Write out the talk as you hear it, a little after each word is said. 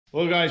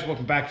Hello guys,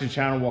 welcome back to the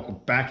channel, welcome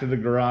back to the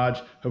garage.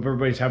 Hope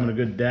everybody's having a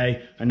good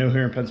day. I know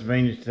here in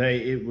Pennsylvania today,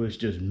 it was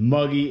just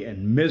muggy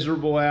and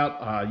miserable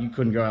out. You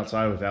couldn't go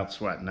outside without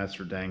sweating, that's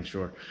for dang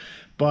sure.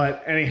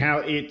 But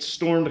anyhow, it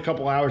stormed a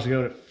couple hours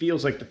ago. It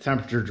feels like the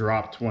temperature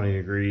dropped 20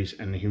 degrees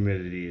and the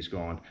humidity is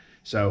gone.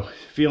 So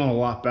feeling a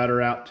lot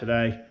better out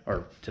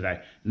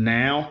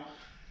now.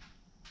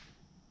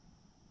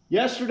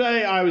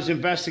 Yesterday, I was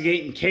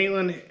investigating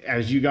Caitlin.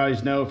 As you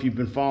guys know, if you've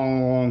been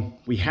following along,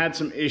 we had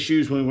some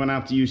issues when we went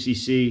out to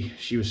UCC.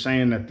 She was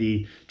saying that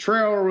the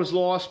trailer was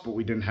lost, but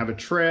we didn't have a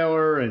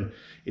trailer, and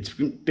it's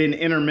been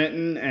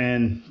intermittent,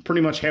 and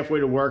pretty much halfway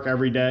to work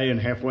every day and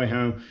halfway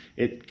home,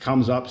 it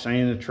comes up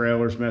saying the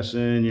trailer's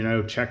missing, you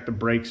know, check the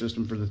brake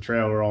system for the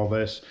trailer, all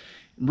this.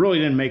 It really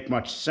didn't make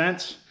much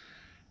sense.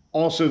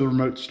 Also, the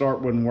remote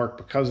start wouldn't work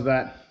because of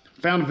that.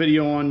 Found a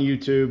video on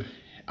YouTube.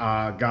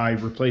 Guy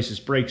replaced his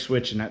brake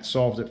switch and that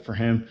solved it for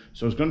him.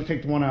 So I was going to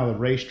take the one out of the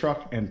race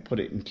truck and put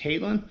it in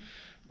Caitlin,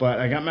 but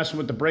I got messing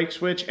with the brake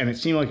switch and it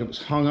seemed like it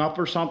was hung up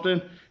or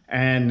something,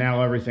 and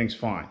now everything's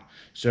fine.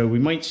 So we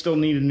might still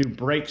need a new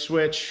brake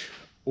switch,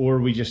 or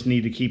we just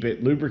need to keep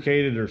it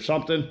lubricated or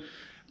something.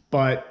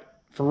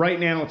 But for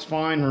right now, it's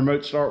fine.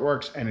 Remote start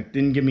works, and it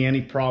didn't give me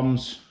any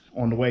problems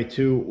on the way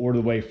to or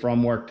the way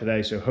from work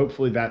today. So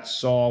hopefully that's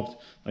solved.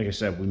 Like I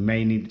said, we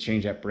may need to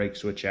change that brake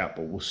switch out,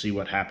 but we'll see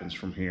what happens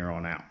from here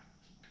on out.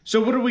 So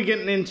what are we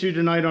getting into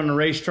tonight on the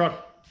race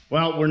truck?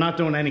 Well, we're not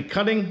doing any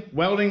cutting,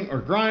 welding, or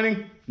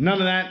grinding. None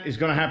of that is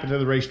gonna happen to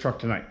the race truck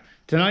tonight.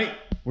 Tonight,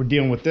 we're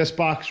dealing with this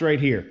box right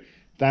here.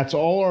 That's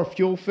all our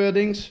fuel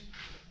fittings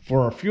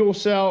for our fuel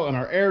cell and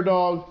our air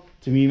dog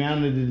to be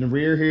mounted in the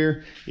rear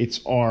here.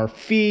 It's our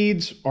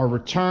feeds, our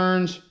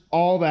returns,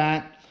 all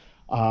that.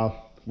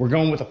 We're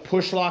going with a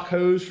push lock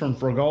hose from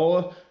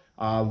Fragola.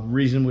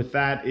 Reason with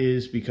that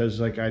is because,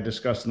 like I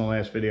discussed in the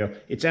last video,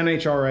 it's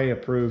NHRA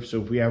approved,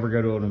 so if we ever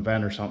go to an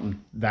event or something,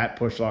 that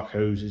push lock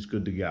hose is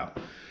good to go.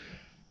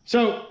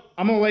 So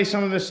I'm gonna lay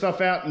some of this stuff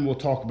out and we'll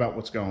talk about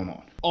what's going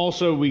on.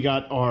 Also, we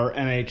got our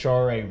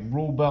NHRA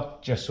rule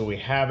book, just so we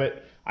have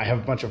it. I have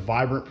a bunch of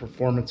Vibrant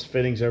Performance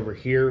fittings over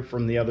here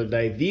from the other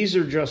day. These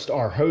are just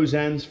our hose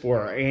ends for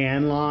our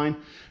AN line,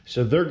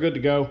 so they're good to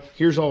go.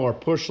 Here's all our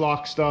push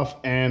lock stuff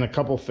and a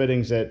couple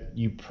fittings that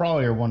you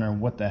probably are wondering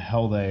what the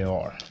hell they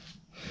are.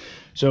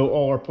 So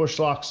all our push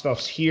lock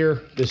stuff's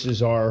here. This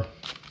is our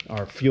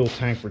fuel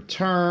tank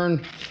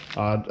return,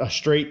 a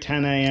straight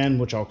 10 AN,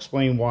 which I'll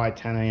explain why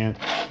 10 AN.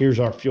 Here's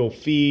our fuel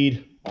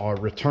feed, our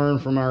return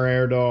from our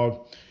air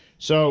dog.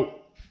 So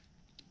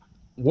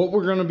what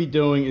we're gonna be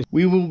doing is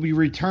we will be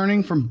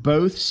returning from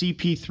both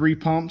CP3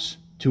 pumps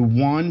to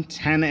one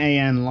 10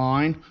 AN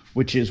line,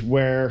 which is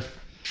where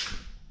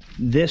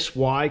this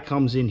Y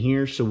comes in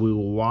here. So we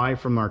will Y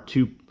from our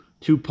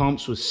two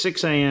pumps with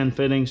 6 AN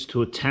fittings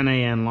to a 10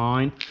 AN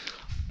line.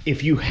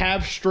 If you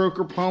have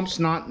stroker pumps,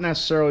 not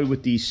necessarily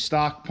with these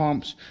stock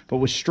pumps, but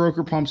with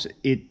stroker pumps,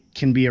 it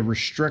can be a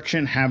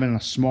restriction having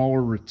a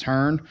smaller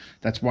return.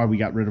 That's why we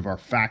got rid of our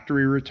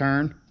factory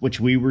return, which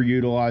we were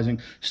utilizing.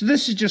 So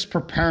this is just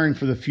preparing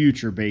for the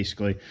future,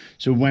 basically.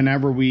 So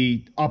whenever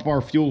we up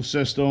our fuel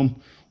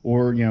system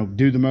or, you know,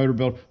 do the motor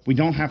build, we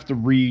don't have to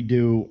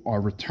redo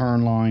our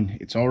return line.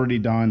 It's already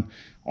done.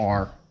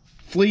 Our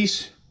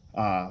fleece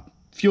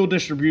fuel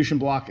distribution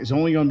block is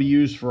only going to be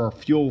used for our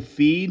fuel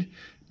feed,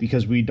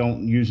 because we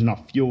don't use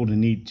enough fuel to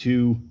need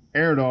 2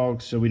 air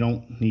dogs, so we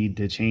don't need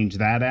to change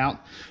that out.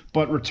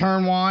 But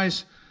return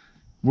wise,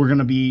 we're going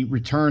to be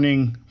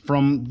returning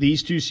from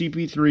these 2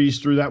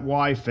 CP3s through that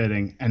Y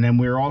fitting, and then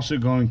we're also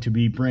going to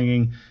be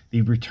bringing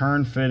the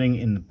return fitting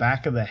in the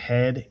back of the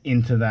head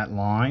into that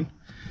line.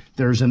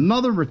 There's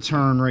another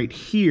return right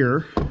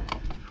here,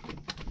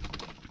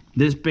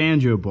 this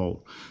banjo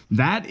bolt.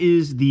 That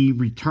is the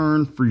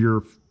return for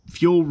your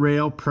fuel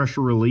rail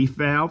pressure relief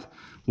valve.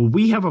 Well,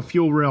 we have a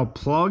fuel rail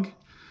plug,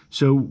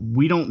 so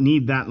we don't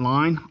need that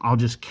line. I'll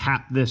just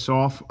cap this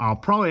off. I'll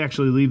probably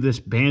actually leave this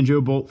banjo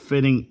bolt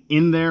fitting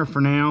in there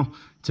for now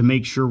to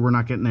make sure we're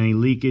not getting any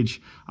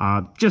leakage.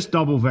 Just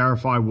double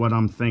verify what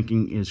I'm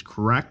thinking is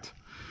correct.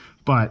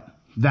 But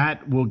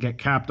that will get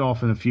capped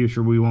off in the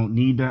future. We won't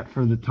need that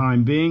for the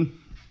time being.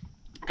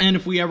 And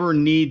if we ever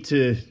need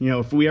to, you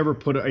know, if we ever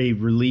put a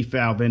relief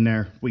valve in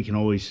there, we can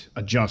always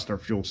adjust our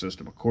fuel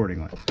system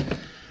accordingly.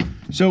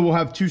 So we'll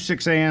have 2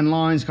 6 AN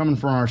lines coming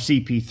from our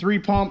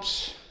CP3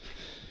 pumps.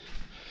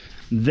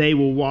 They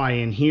will Y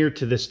in here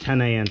to this 10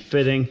 AN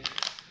fitting,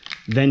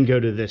 then go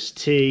to this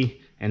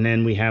T, and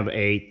then we have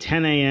a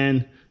 10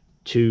 AN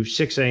to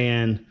 6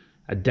 AN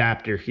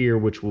adapter here,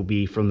 which will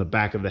be from the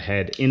back of the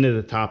head into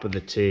the top of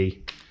the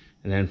T,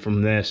 and then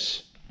from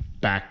this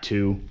back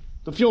to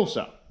the fuel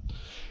cell.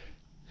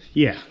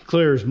 Yeah,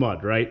 clear as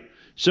mud, right?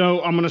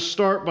 So I'm going to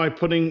start by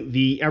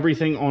putting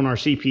everything on our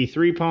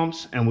CP3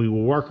 pumps, and we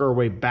will work our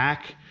way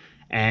back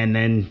and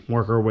then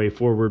work our way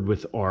forward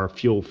with our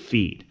fuel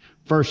feed.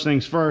 First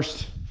things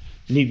first,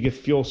 need to get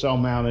the fuel cell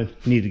mounted,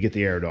 need to get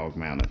the air dog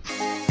mounted.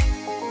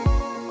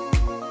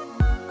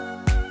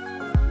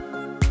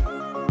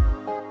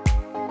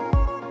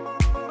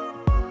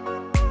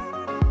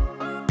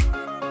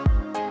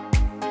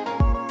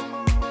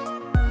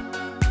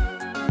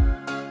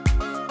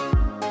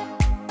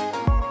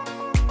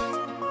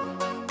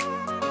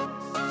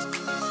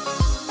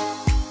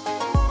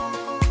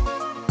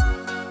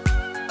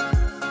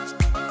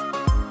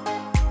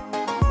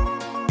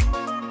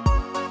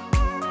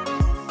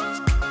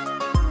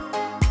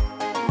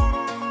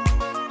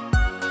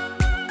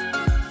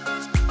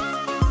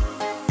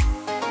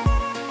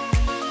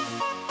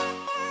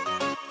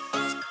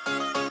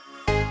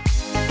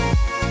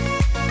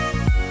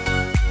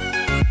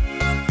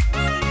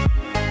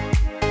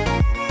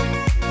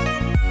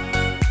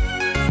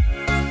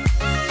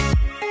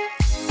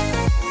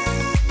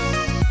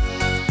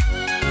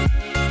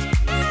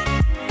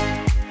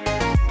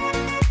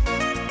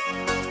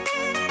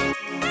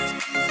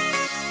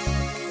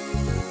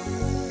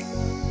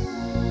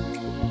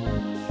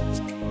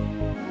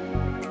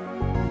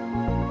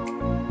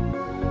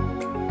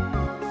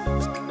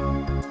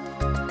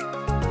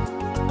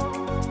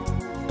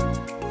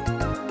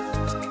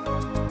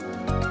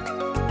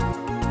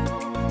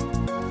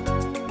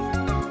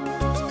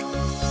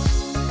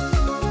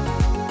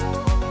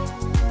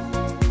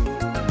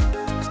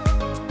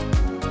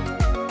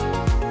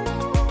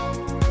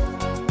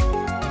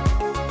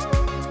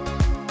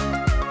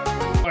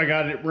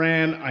 that it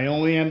ran. I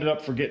only ended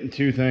up forgetting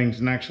 2 things,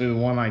 and actually the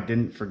one I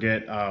didn't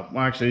forget, well,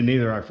 actually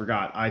neither I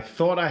forgot. I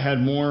thought I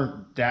had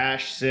more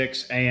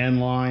 -6 AN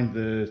line,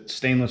 the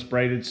stainless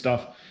braided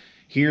stuff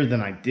here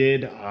than I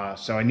did.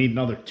 So I need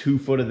another 2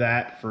 foot of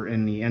that for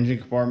in the engine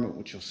compartment,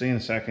 which you'll see in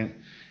a second.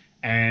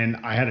 And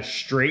I had a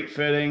straight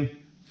fitting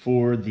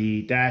for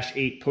the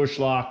 -8 push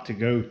lock to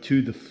go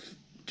to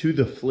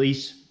the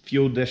fleece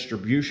fuel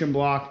distribution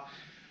block.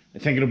 I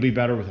think it'll be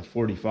better with a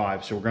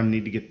 45, so we're going to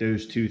need to get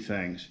those 2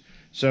 things.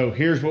 So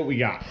here's what we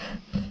got.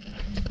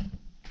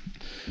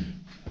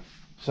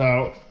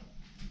 So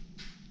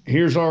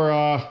here's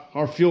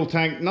our fuel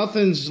tank.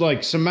 Nothing's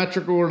like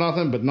symmetrical or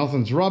nothing, but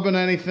nothing's rubbing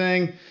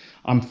anything.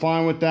 I'm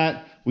fine with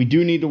that. We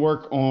do need to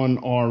work on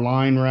our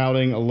line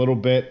routing a little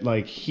bit,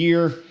 like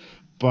here.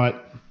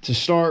 But to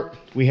start,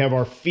 we have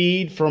our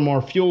feed from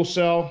our fuel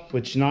cell,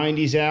 which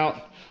 90's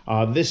out.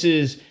 This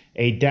is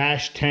a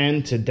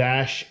 -10 to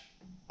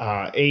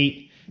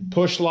 -8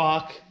 push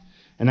lock,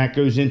 and that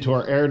goes into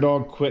our air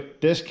dog quick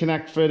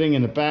disconnect fitting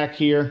in the back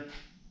here.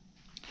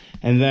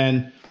 And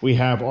then we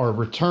have our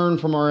return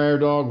from our air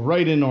dog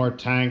right in our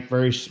tank.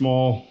 Very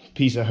small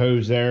piece of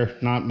hose there,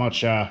 not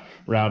much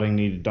routing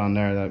needed done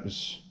there.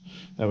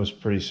 That was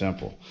pretty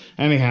simple.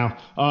 Anyhow,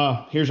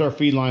 here's our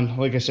feed line.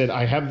 Like I said,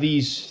 I have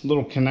these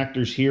little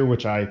connectors here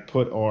which I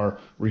put our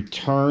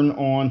return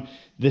on.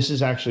 This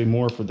is actually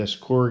more for this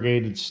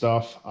corrugated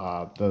stuff,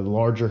 the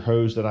larger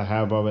hose that I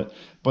have of it,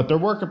 but they're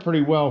working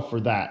pretty well for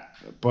that.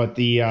 But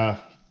the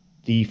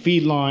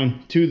feed line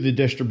to the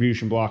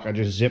distribution block, I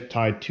just zip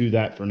tied to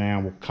that for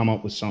now. We'll come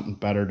up with something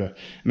better to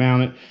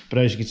mount it. But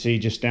as you can see,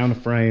 just down the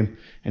frame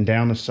and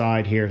down the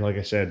side here, like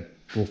I said,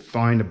 we'll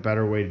find a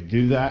better way to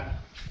do that.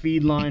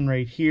 Feed line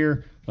right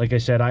here. Like I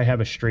said, I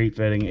have a straight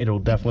fitting. It'll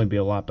definitely be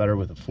a lot better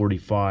with a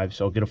 45,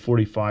 so I'll get a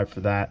 45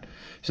 for that.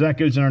 So that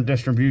goes in our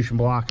distribution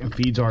block and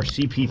feeds our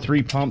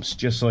CP3 pumps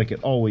just like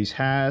it always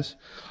has.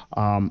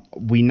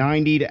 We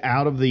 90'd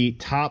out of the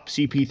top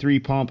CP3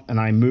 pump, and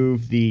I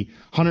moved the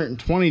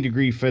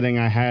 120-degree fitting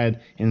I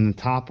had in the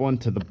top one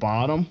to the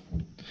bottom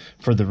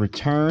for the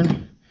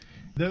return.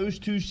 Those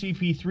 2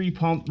 CP3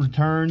 pump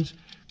returns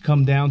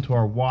come down to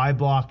our Y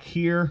block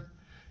here.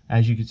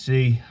 As you can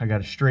see, I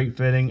got a straight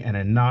fitting and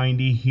a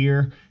 90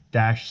 here,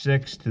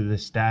 -6 to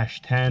this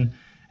 -10,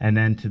 and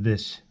then to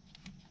this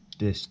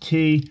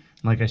T.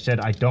 Like I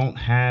said, I don't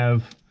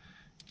have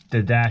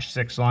the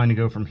 -6 line to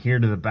go from here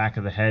to the back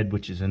of the head,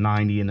 which is a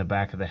 90 in the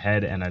back of the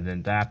head and an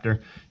adapter.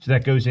 So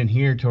that goes in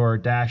here to our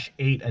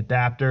 -8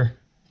 adapter,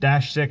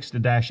 -6 to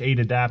 -8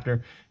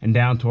 adapter, and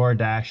down to our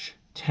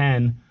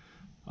 -10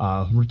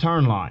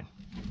 return line,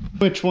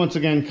 which once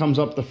again comes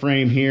up the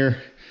frame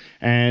here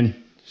and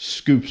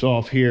scoops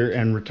off here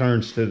and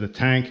returns to the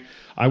tank.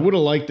 I would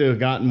have liked to have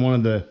gotten one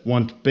of the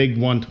big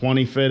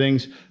 120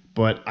 fittings,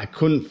 but I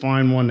couldn't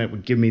find one that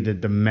would give me the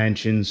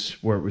dimensions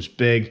where it was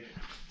big.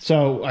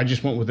 So I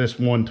just went with this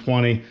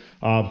 120.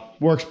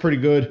 Works pretty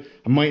good.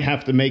 I might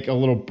have to make a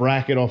little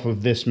bracket off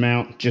of this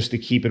mount just to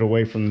keep it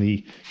away from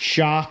the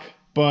shock.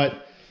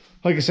 But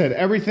like I said,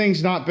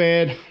 everything's not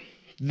bad.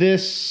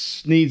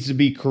 This needs to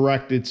be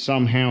corrected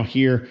somehow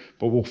here,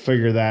 but we'll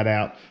figure that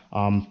out.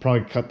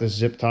 Probably cut this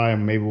zip tie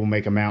and maybe we'll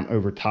make a mount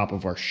over top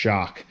of our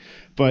shock.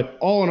 But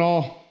all in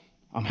all,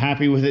 I'm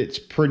happy with it. It's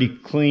pretty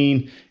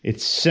clean.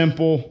 It's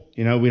simple.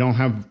 You know, we don't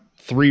have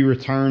 3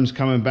 returns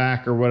coming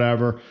back or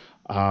whatever.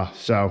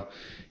 So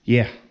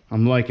yeah,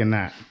 I'm liking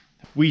that.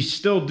 We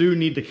still do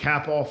need to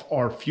cap off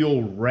our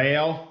fuel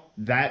rail.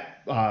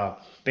 That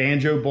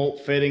banjo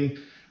bolt fitting,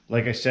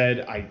 like I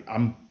said,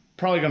 I'm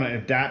probably going to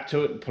adapt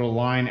to it and put a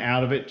line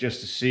out of it just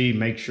to see,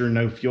 make sure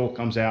no fuel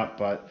comes out.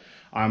 But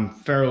I'm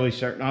fairly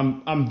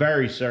certain, I'm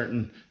very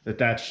certain that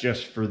that's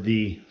just for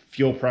the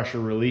fuel pressure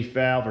relief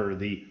valve or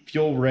the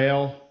fuel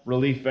rail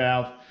relief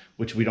valve,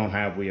 which we don't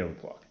have. We have a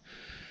plug.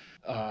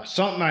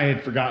 Something I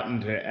had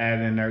forgotten to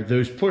add in there,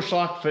 those push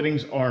lock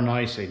fittings are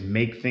nice. They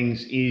make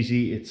things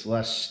easy. It's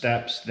less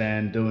steps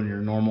than doing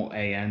your normal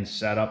AN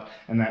setup.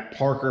 And that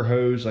Parker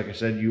hose, like I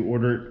said, you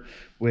order it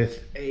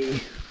with a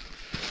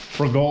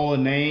Frigola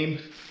name,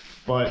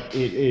 but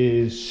it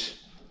is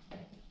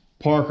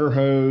Parker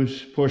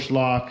hose, push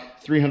lock,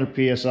 300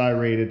 PSI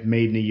rated,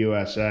 made in the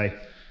USA.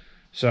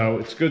 So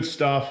it's good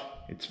stuff.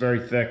 It's very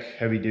thick,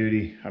 heavy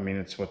duty. I mean,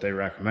 it's what they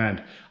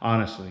recommend,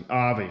 honestly,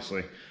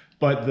 obviously.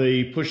 But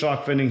the push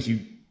lock fittings,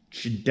 you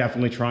should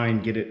definitely try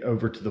and get it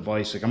over to the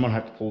vise. Like I'm gonna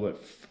have to pull that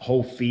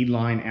whole feed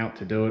line out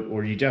to do it,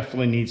 or you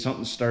definitely need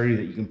something sturdy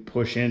that you can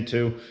push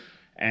into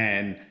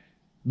and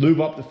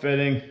lube up the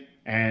fitting.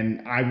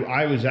 And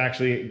I was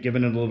actually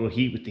giving it a little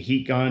heat with the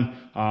heat gun.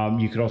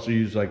 You could also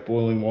use like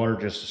boiling water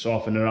just to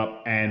soften it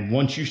up. And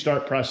once you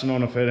start pressing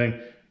on a fitting,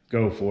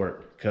 go for it,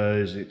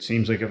 because it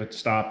seems like if it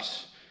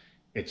stops,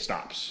 it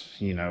stops.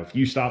 You know, if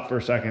you stop for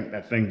a second,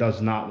 that thing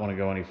does not want to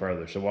go any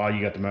further. So while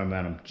you got the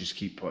momentum, just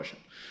keep pushing.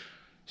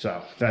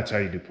 So that's how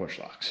you do push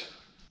locks.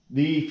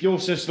 The fuel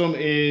system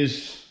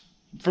is,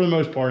 for the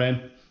most part,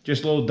 in.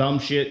 Just a little dumb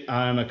shit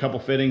on a couple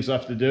fittings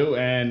left to do,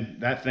 and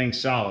that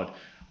thing's solid.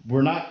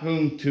 We're not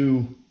going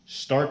to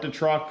start the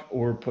truck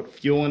or put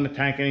fuel in the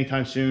tank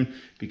anytime soon,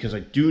 because I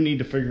do need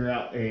to figure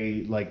out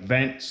a like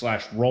vent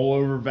slash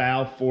rollover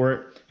valve for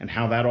it and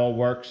how that all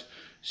works.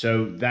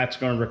 So that's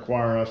going to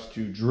require us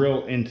to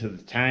drill into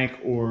the tank,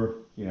 or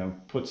you know,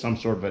 put some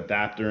sort of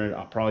adapter in.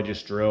 I'll probably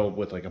just drill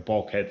with like a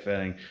bulkhead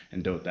fitting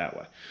and do it that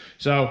way.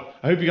 So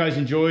I hope you guys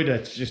enjoyed.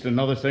 That's just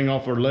another thing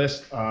off our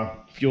list.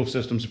 Fuel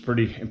system's a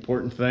pretty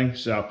important thing,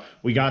 so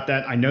we got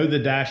that. I know the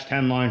dash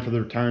 10 line for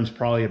the return's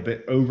probably a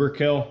bit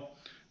overkill,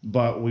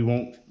 but we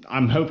won't,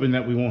 I'm hoping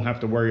that we won't have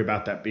to worry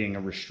about that being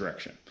a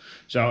restriction.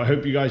 So I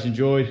hope you guys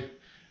enjoyed.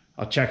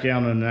 I'll check you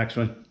out on the next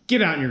one.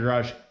 Get out in your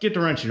garage, get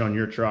the wrenching on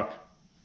your truck.